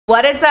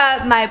What is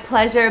up, my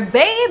pleasure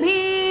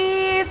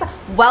babies?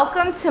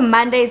 Welcome to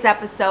Monday's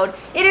episode.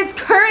 It is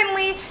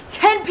currently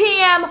 10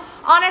 p.m.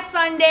 on a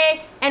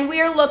Sunday and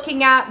we are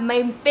looking at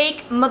my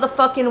fake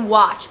motherfucking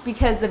watch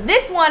because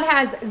this one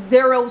has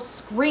 0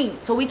 screen,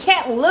 so we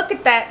can't look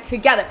at that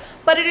together.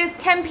 But it is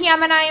 10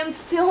 p.m. and I am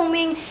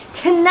filming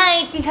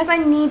tonight because I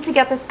need to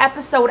get this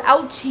episode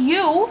out to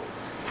you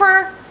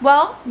for,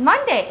 well,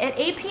 Monday at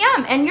 8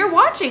 p.m. and you're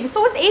watching,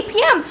 so it's 8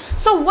 p.m.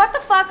 So what the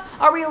fuck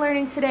are we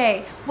learning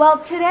today? Well,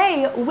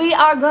 today we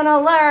are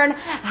gonna learn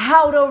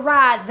how to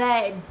ride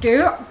that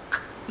dick.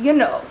 You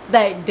know,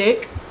 that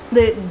dick,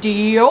 the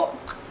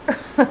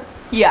dick.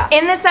 Yeah.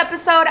 In this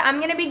episode, I'm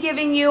gonna be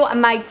giving you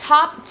my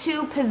top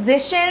 2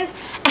 positions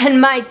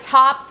and my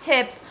top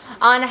tips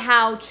on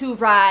how to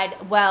ride,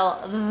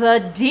 well,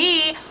 the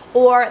D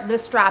or the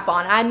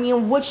strap-on. I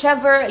mean,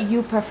 whichever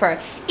you prefer.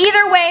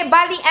 Either way,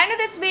 by the end of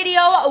this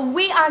video,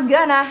 we are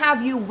gonna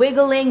have you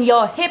wiggling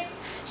your hips,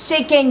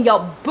 shaking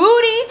your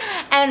booty,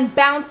 and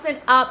bouncing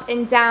up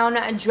and down,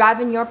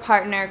 driving your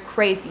partner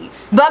crazy.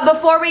 But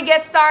before we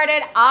get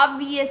started,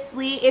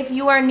 obviously, if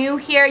you are new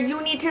here, you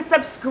need to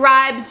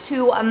subscribe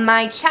to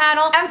my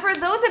channel. And for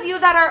those of you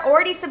that are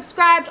already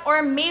subscribed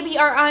or maybe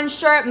are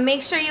unsure,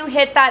 make sure you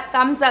hit that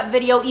thumbs up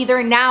video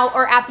either now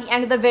or at the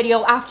end of the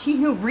video after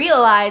you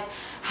realize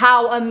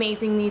how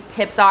amazing these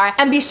tips are.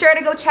 And be sure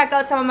to go check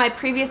out some of my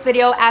previous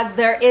video as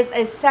there is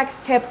a sex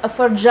tip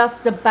for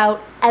just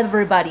about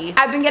everybody.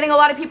 I've been getting a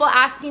lot of people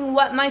asking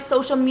what my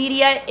social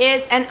media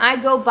is, and I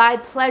go by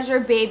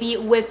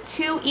Pleasurebhabiee with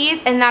 2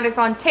 E's, and that is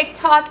on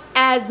TikTok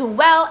as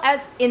well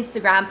as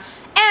Instagram.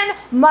 And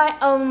my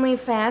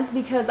OnlyFans,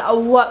 because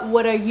what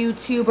would a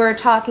YouTuber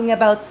talking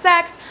about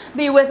sex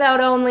be without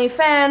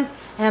OnlyFans?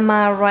 Am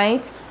I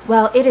right?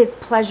 Well, it is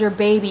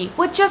Pleasurebhabiee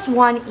with just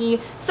 1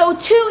 E. So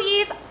 2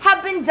 E's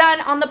have been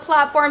done on the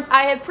platforms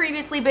I have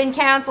previously been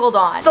canceled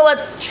on. So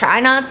let's try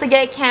not to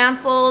get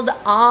canceled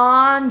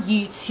on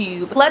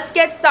YouTube. Let's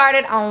get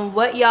started on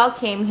what y'all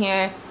came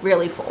here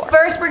really for.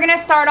 First, we're gonna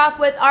start off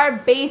with our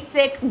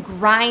basic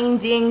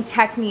grinding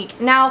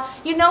technique. Now,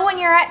 you know when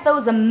you're at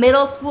those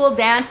middle school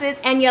dances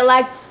and you're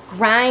like,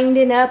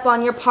 grinding up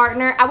on your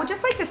partner, I would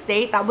just like to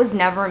state that was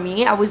never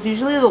me. I was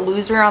usually the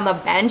loser on the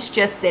bench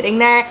just sitting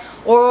there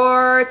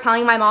or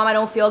telling my mom I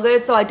don't feel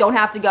good so I don't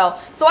have to go.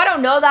 So I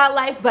don't know that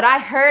life, but I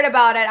heard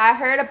about it. I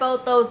heard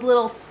about those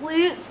little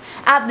flutes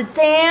at the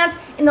dance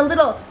and the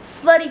little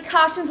slutty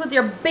costumes with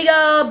your big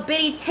old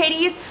bitty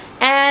titties.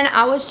 And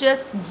I was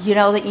just, you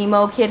know, the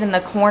emo kid in the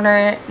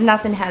corner.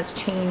 Nothing has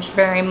changed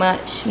very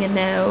much, you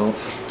know.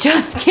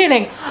 Just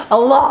kidding. A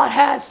lot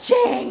has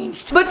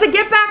changed. But to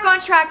get back on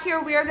track here,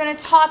 we are going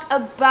to talk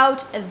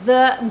about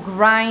the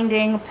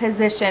grinding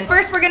position.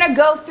 First, we're going to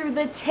go through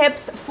the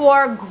tips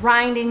for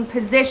grinding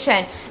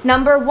position.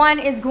 Number 1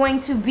 is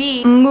going to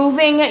be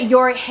moving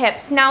your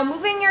hips. Now,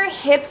 moving your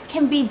hips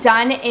can be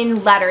done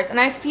in letters, and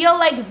I feel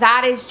like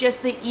that is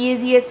just the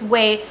easiest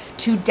way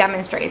to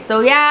demonstrate.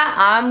 So yeah,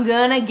 I'm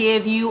gonna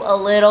give you a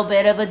little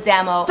bit of a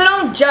demo. So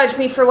don't judge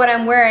me for what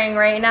I'm wearing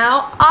right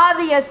now.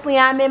 Obviously,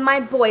 I'm in my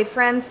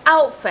boyfriend's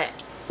outfit.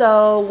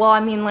 So, well, I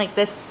mean, like,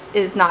 this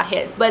is not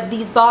his, but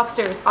these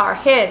boxers are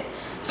his.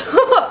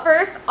 So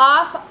first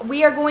off,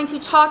 we are going to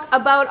talk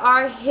about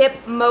our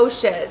hip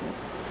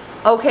motions,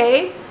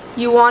 okay?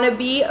 You wanna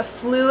be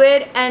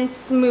fluid and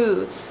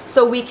smooth.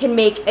 So we can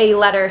make a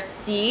letter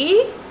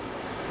C,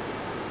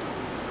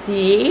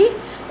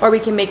 or we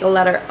can make a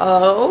letter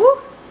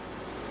O,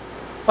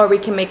 or we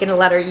can make it a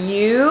letter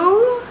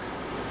U.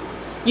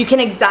 You can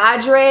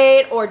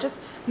exaggerate or just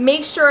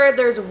make sure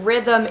there's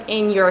rhythm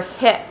in your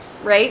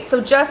hips, right?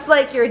 So just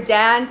like you're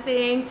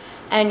dancing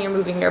and you're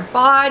moving your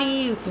body,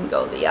 you can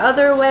go the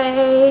other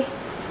way.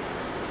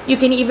 You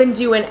can even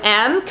do an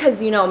M,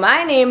 because you know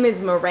my name is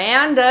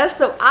Miranda,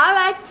 so I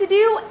like to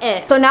do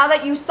it. So now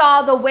that you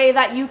saw the way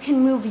that you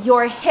can move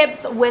your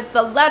hips with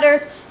the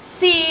letters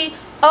C,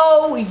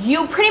 O,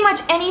 U, pretty much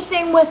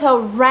anything with a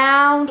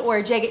round or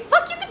a jagged.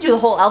 Fuck, you could do the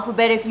whole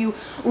alphabet if you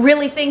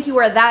really think you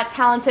are that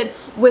talented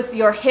with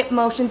your hip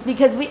motions,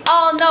 because we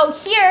all know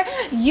here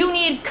you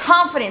need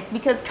confidence,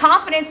 because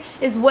confidence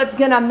is what's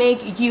gonna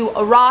make you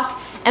a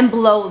rock and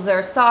blow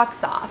their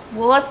socks off.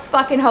 Well, let's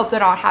fucking hope they're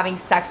not having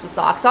sex with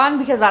socks on,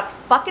 because that's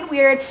fucking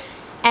weird.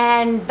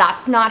 And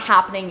that's not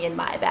happening in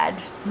my bed.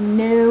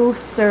 No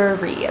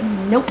siree.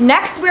 Nope.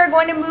 Next, we are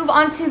going to move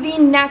on to the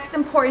next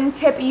important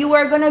tip. You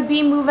are going to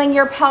be moving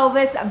your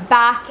pelvis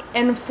back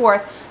and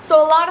forth.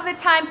 So a lot of the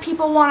time,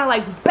 people want to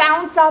like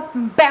bounce up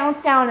and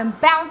bounce down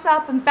and bounce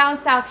up and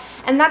bounce down.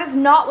 And that is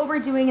not what we're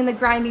doing in the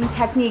grinding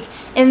technique.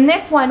 In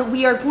this one,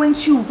 we are going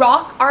to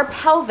rock our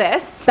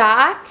pelvis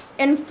back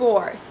and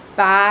forth.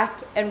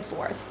 Back and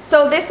forth.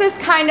 So this is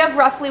kind of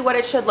roughly what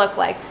it should look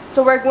like.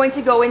 So we're going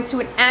to go into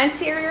an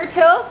anterior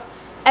tilt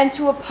and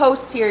to a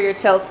posterior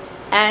tilt.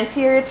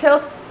 Anterior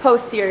tilt,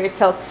 posterior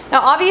tilt.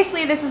 Now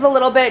obviously this is a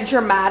little bit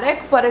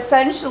dramatic, but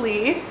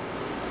essentially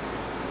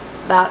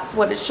That's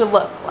what it should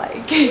look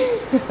like.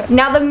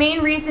 Now, the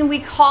main reason we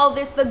call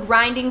this the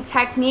grinding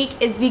technique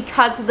is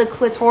because of the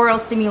clitoral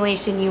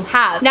stimulation you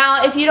have.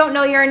 Now, if you don't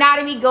know your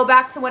anatomy, go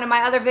back to one of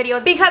my other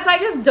videos because I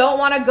just don't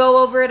want to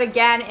go over it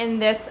again in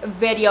this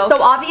video.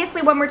 So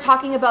obviously, when we're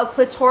talking about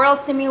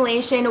clitoral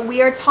stimulation,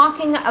 we are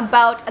talking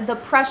about the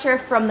pressure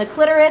from the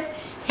clitoris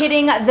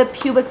hitting the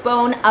pubic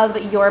bone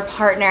of your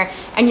partner,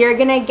 and you're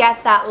gonna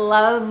get that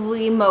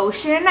lovely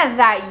motion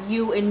that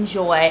you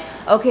enjoy,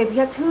 okay?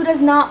 Because who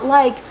does not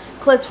like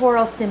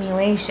clitoral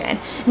stimulation?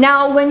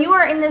 Now, when you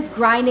are in this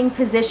grinding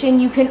position,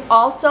 you can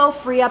also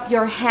free up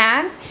your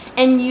hands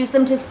and use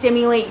them to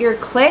stimulate your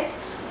clit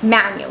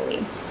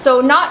manually.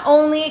 So not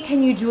only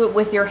can you do it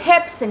with your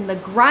hips and the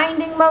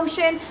grinding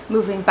motion,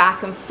 moving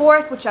back and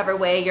forth, whichever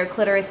way your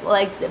clitoris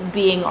likes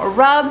being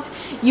rubbed,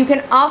 you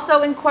can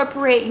also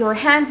incorporate your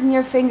hands and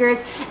your fingers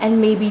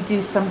and maybe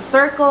do some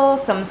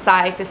circles, some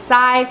side to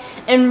side,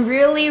 and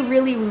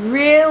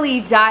really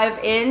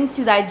dive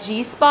into that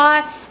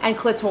G-spot and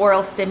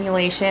clitoral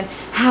stimulation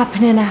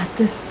happening at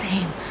the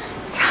same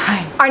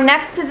time. Our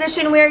next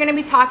position we're going to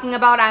be talking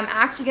about, I'm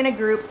actually going to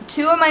group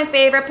two of my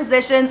favorite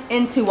positions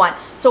into one.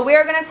 So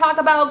we're going to talk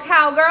about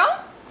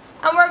cowgirl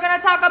and we're going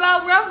to talk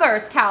about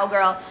reverse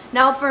cowgirl.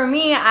 Now for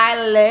me, I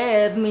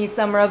love me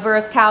some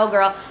reverse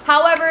cowgirl.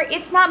 However,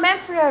 it's not meant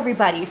for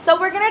everybody. So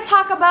we're going to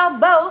talk about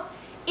both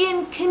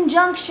in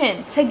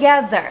conjunction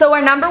together. So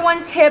our number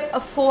one tip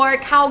for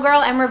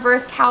cowgirl and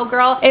reverse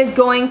cowgirl is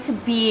going to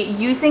be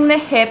using the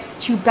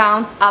hips to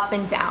bounce up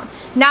and down.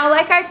 Now,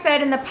 like I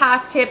said in the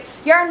past tip,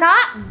 you're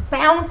not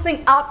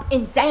bouncing up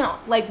and down.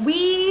 Like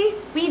we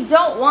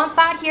don't want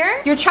that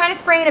here. You're trying to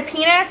sprain a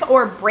penis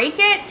or break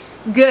it,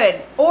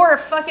 good. Or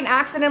fucking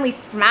accidentally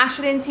smash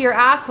it into your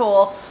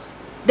asshole,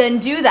 then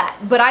do that.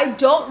 But I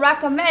don't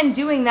recommend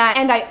doing that,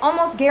 and I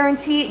almost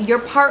guarantee your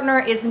partner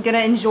isn't gonna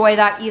enjoy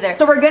that either.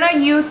 So we're gonna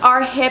use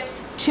our hips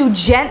to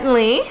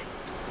gently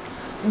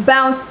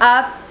bounce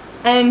up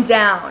and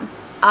down,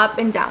 up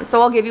and down. So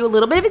I'll give you a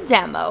little bit of a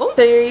demo.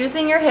 So you're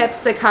using your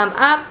hips to come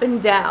up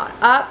and down,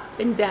 up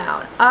and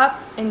down,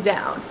 up and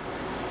down.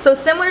 So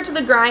similar to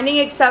the grinding,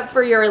 except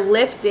for you're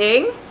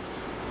lifting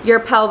your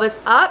pelvis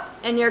up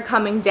and you're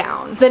coming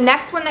down. The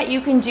next one that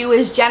you can do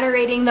is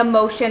generating the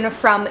motion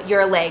from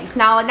your legs.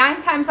 Now,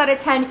 9 times out of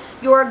 10,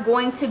 you're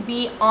going to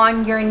be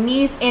on your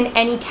knees in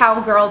any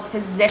cowgirl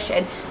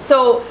position.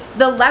 So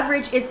the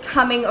leverage is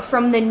coming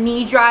from the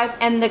knee drive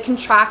and the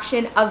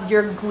contraction of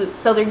your glutes.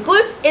 So the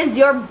glutes is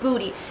your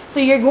booty. So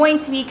you're going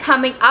to be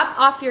coming up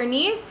off your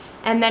knees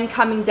and then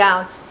coming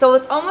down. So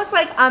it's almost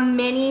like a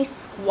mini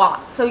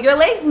squat. So your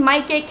legs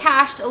might get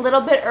cashed a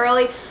little bit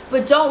early,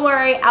 but don't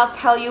worry, I'll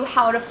tell you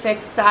how to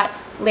fix that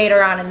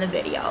later on in the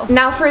video.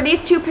 Now for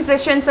these two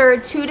positions, there are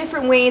 2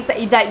 different ways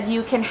that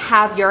you can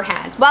have your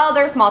hands. Well,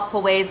 there's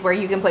multiple ways where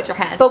you can put your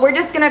hands, but we're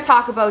just gonna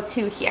talk about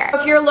 2 here.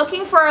 If you're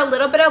looking for a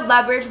little bit of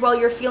leverage while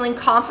you're feeling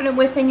confident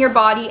within your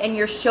body and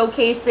you're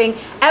showcasing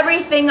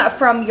everything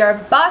from your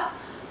bust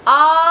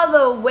all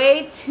the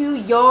way to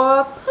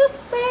your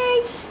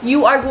pussy,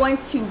 you are going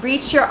to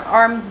reach your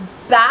arms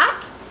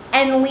back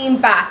and lean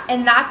back,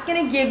 and that's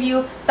going to give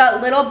you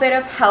that little bit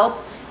of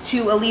help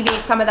to alleviate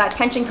some of that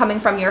tension coming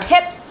from your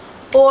hips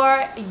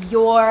or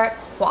your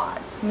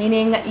quads,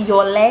 meaning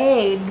your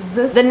legs.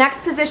 The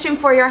next position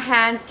for your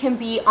hands can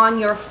be on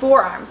your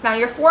forearms. Now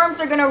your forearms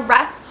are going to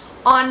rest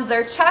on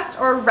their chest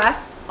or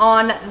rest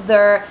on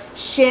their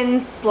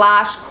shins /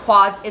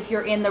 quads if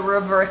you're in the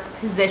reverse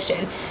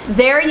position.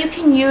 There you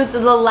can use the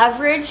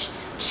leverage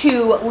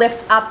to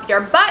lift up your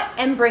butt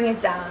and bring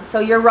it down. So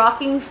you're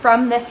rocking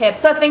from the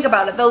hips. So think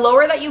about it. The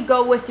lower that you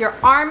go with your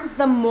arms,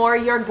 the more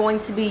you're going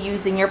to be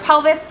using your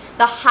pelvis.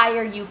 The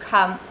higher you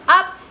come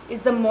up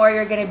is the more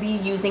you're going to be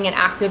using and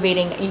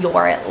activating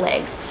your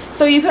legs.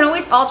 So you can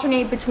always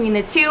alternate between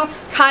the two,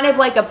 kind of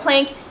like a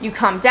plank. You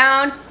come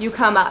down, you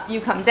come up,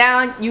 you come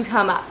down, you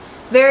come up.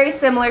 Very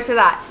similar to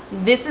that.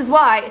 This is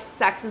why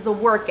sex is a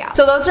workout.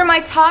 So those are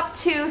my top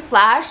 2 /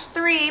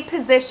 3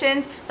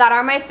 positions that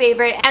are my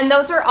favorite, and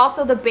those are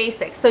also the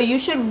basics. So you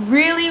should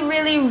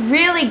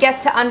really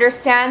get to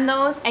understand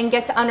those and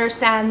get to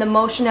understand the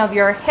motion of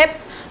your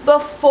hips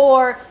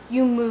before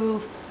you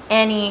move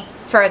any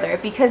further,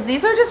 because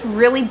these are just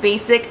really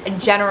basic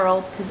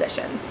general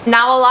positions.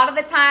 Now, a lot of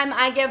the time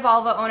I get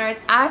vulva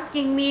owners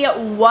asking me,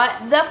 what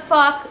the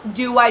fuck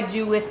do I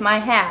do with my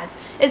hands?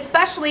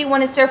 Especially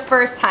when it's their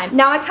first time.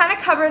 Now, I kind of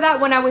covered that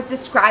when I was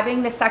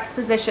describing the sex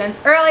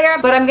positions earlier,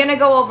 but I'm gonna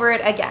go over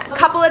it again. A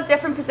couple of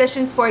different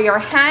positions for your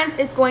hands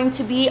is going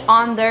to be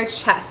on their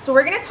chest. So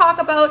we're gonna talk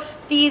about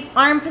these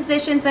arm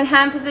positions and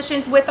hand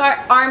positions with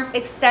our arms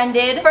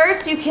extended.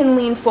 First, you can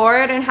lean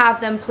forward and have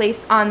them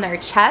placed on their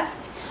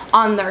chest,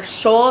 on their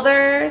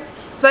shoulders,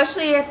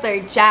 especially if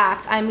they're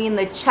jacked. I mean,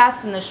 the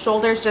chest and the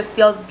shoulders just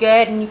feels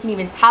good, and you can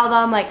even tell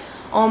them like,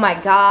 oh my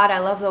God, I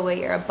love the way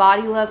your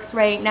body looks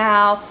right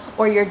now,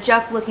 or you're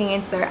just looking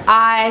into their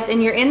eyes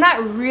and you're in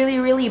that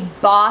really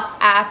boss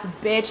ass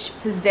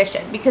bitch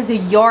position because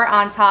you're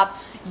on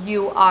top,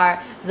 you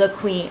are the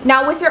queen.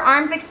 Now with your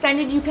arms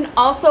extended, you can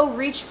also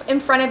reach in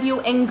front of you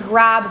and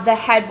grab the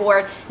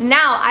headboard.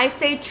 Now I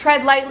say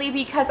tread lightly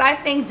because I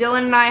think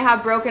Dylan and I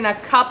have broken a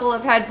couple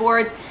of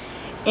headboards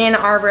in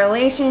our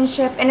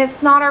relationship, and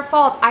it's not our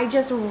fault. I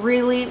just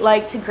really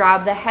like to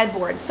grab the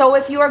headboard. So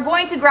if you are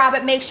going to grab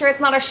it, make sure it's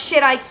not a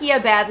shit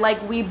IKEA bed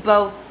like we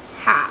both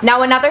have.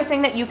 Now another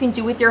thing that you can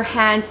do with your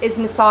hands is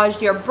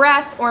massage your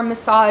breasts or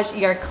massage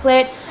your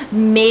clit,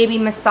 maybe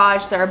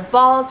massage their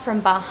balls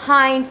from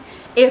behind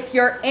if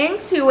you're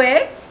into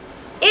it.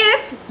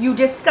 If you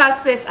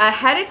discuss this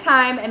ahead of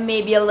time, and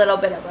maybe a little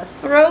bit of a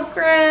throat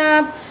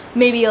grab,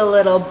 maybe a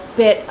little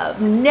bit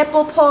of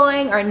nipple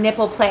pulling or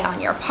nipple play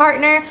on your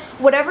partner,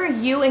 whatever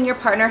you and your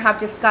partner have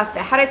discussed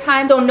ahead of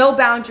time, so no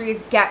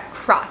boundaries get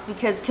crossed,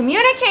 because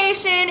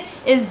communication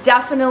is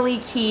definitely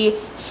key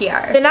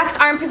here. The next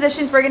arm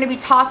positions we're going to be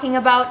talking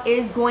about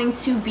is going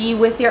to be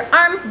with your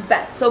arms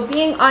bent, so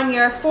being on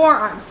your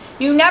forearms.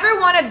 You never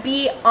want to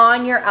be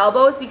on your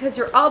elbows because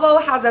your elbow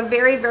has a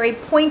very, very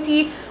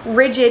pointy,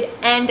 rigid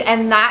end,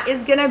 and that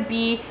is going to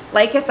be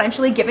like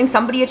essentially giving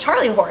somebody a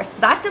Charlie horse.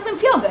 That doesn't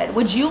feel good.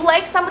 Would you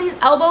like somebody's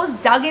elbows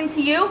dug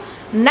into you?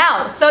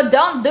 No, so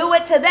don't do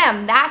it to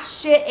them. That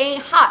shit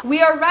ain't hot.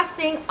 We are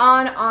resting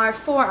on our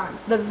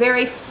forearms, the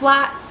very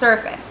flat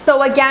surface.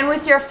 So again,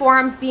 with your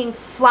forearms being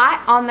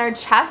flat on their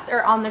chest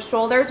or on the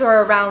shoulders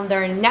or around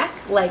their neck,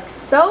 like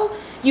so,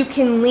 you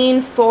can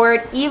lean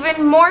forward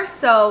even more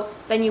so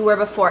than you were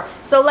before.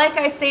 So like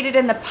I stated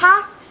in the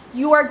past,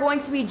 you are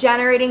going to be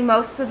generating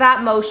most of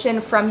that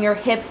motion from your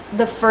hips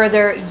the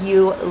further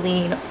you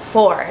lean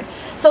forward.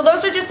 So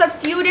those are just a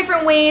few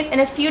different ways and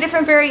a few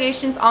different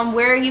variations on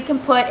where you can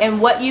put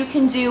and what you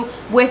can do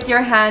with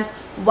your hands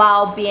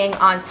while being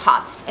on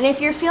top. And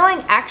if you're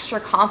feeling extra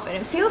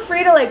confident, feel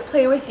free to like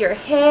play with your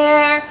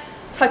hair,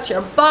 touch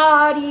your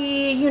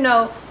body, you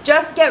know,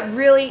 just get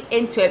really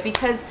into it,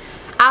 because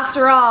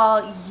after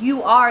all,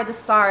 you are the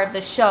star of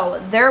the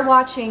show. They're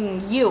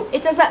watching you.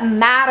 It doesn't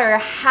matter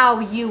how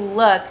you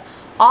look.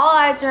 All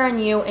eyes are on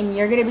you, and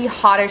you're gonna be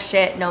hot as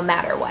shit no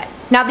matter what.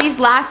 Now these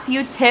last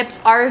few tips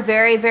are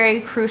very,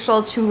 very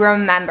crucial to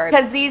remember,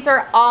 because these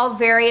are all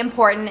very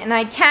important, and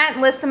I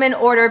can't list them in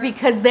order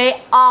because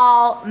they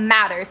all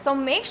matter. So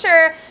make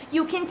sure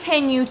you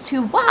continue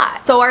to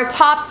watch. So our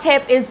top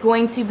tip is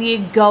going to be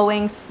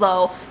going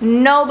slow.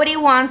 Nobody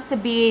wants to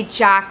be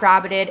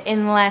jackrabbited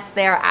unless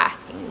they're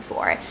asking you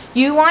for it.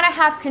 You wanna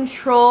have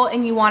control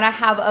and you wanna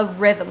have a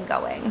rhythm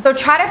going. So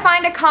try to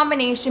find a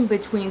combination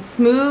between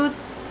smooth,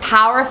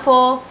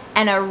 powerful,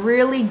 and a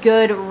really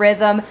good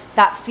rhythm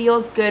that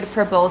feels good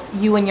for both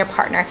you and your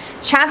partner.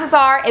 Chances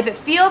are, if it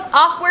feels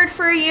awkward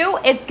for you,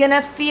 it's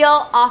gonna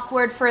feel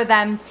awkward for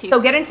them too.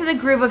 So get into the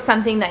groove of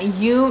something that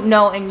you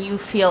know and you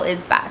feel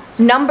is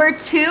best. Number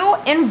 2,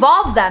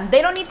 involve them.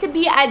 They don't need to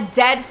be a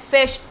dead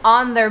fish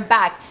on their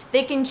back.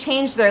 They can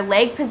change their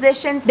leg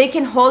positions. They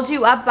can hold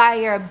you up by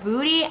your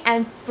booty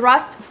and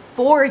thrust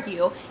for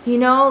you. You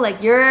know,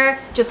 like you're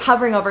just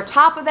hovering over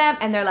top of them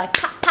and they're like,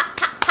 pop, pop,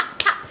 pop, pop,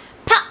 pop,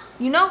 pop.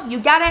 You know, you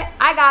got it,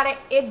 I got it,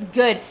 it's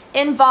good.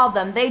 Involve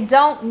them. They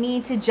don't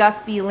need to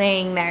just be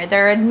laying there.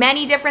 There are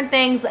many different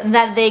things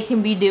that they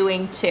can be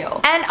doing too.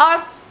 And our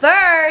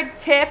third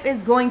tip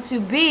is going to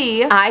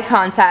be eye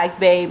contact,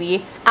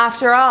 baby.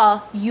 After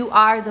all, you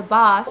are the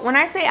boss. When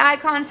I say eye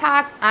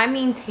contact, I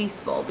mean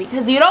tasteful,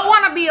 because you don't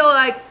want to be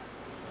like,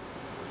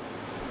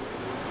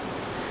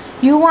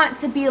 you want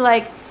to be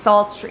like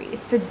sultry,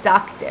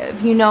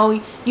 seductive, you know,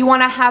 you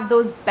want to have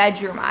those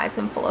bedroom eyes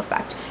in full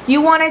effect.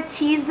 You want to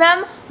tease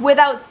them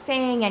without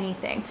saying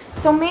anything.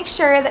 So make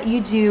sure that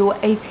you do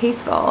a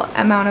tasteful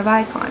amount of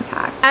eye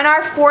contact. And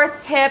our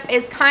fourth tip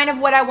is kind of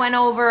what I went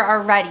over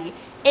already.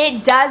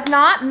 It does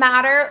not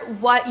matter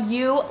what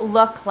you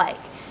look like.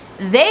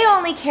 They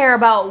only care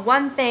about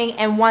one thing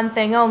and one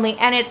thing only,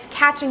 and it's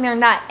catching their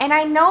nut. And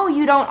I know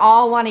you don't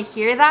all want to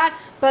hear that,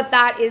 but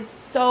that is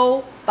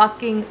so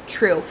fucking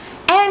true.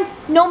 And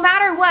no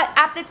matter what,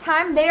 at the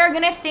time, they are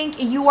gonna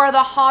think you are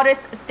the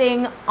hottest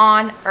thing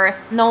on earth,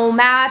 no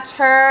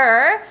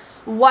matter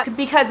what,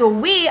 because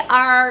we are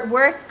our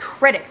worst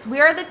critics. We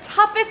are the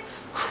toughest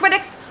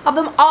critics of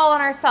them all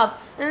on ourselves.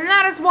 And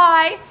that is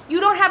why you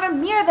don't have a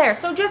mirror there.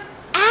 So just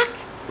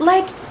act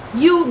like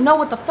you know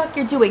what the fuck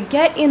you're doing.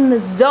 Get in the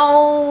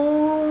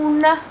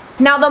zone.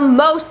 Now the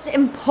most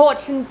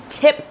important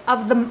tip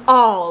of them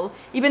all,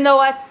 even though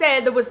I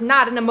said there was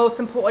not a most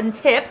important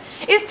tip,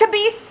 is to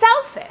be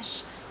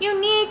selfish. You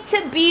need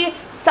to be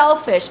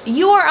selfish.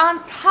 You are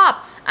on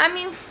top. I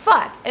mean,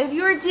 fuck, if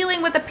you're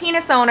dealing with a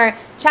penis owner,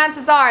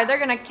 chances are they're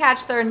gonna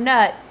catch their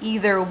nut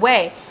either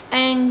way.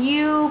 And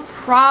you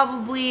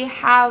probably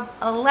have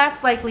a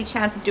less likely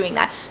chance of doing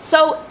that.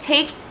 So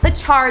take the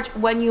charge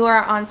when you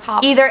are on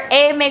top. Either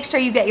A, make sure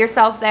you get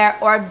yourself there,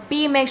 or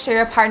B, make sure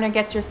your partner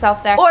gets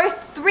yourself there, or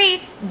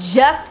 3,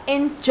 just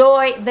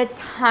enjoy the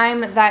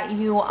time that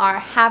you are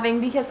having,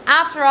 because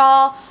after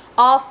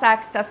all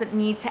sex doesn't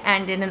need to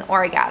end in an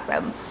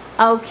orgasm.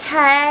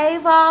 Okay,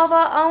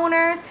 vulva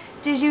owners,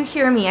 Did you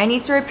hear me? I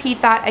need to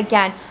repeat that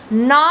again.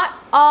 Not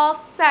all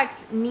sex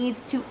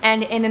needs to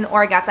end in an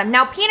orgasm.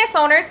 Now, penis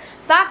owners,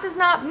 that does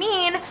not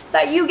mean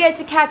that you get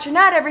to catch a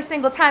nut every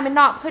single time and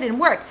not put in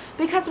work,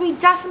 because we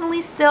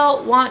definitely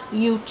still want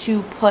you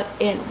to put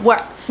in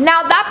work.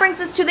 Now, that brings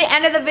us to the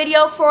end of the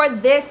video for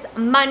this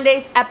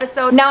Monday's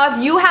episode. Now,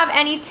 if you have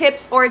any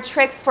tips or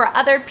tricks for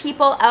other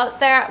people out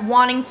there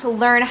wanting to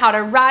learn how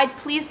to ride,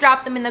 please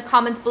drop them in the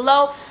comments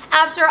below.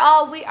 After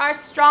all, we are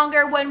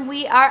stronger when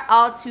we are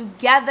all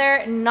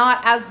together,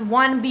 not as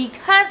one,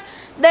 because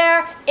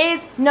there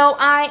is no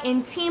I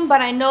in team,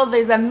 but I know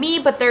there's a me,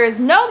 but there is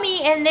no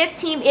me in this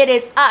team. It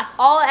is us,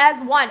 all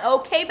as one.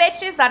 Okay,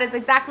 bitches? That is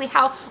exactly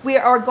how we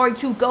are going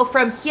to go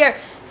from here.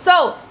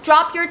 So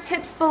drop your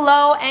tips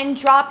below and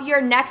drop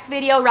your next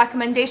video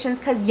recommendations,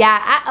 because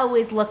yeah, I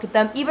always look at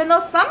them, even though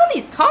some of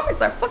these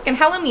comments are fucking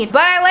hella mean,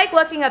 but I like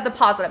looking at the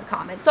positive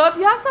comments. So if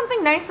you have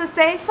something nice to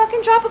say,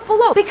 fucking drop it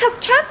below, because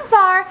chances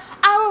are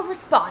I will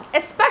respond,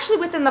 especially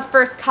within the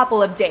first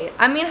couple of days.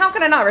 I mean, how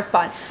can I not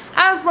respond?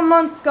 As the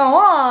months go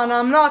on,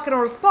 I'm not gonna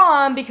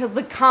respond because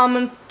the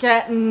comments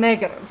get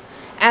negative.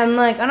 And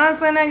like, when I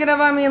say negative,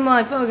 I mean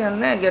like fucking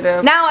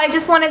negative. Now, I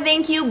just want to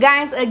thank you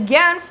guys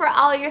again for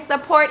all your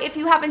support. If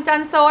you haven't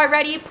done so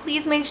already,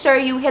 please make sure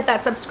you hit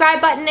that subscribe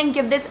button and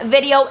give this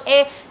video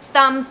a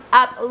thumbs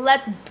up.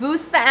 Let's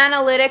boost the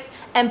analytics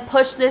and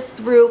push this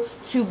through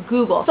to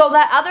Google so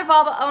that other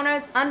vulva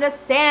owners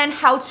understand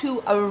how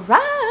to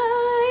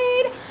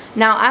ride.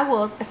 Now, I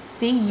will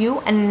see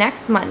you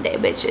next Monday,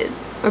 bitches.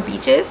 Or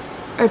beaches.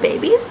 Or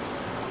babies.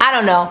 I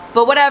don't know.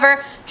 But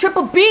whatever.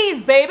 Triple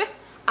B's, baby.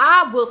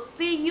 I will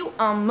see you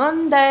on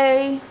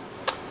Monday.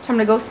 Time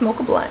to go smoke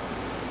a blunt.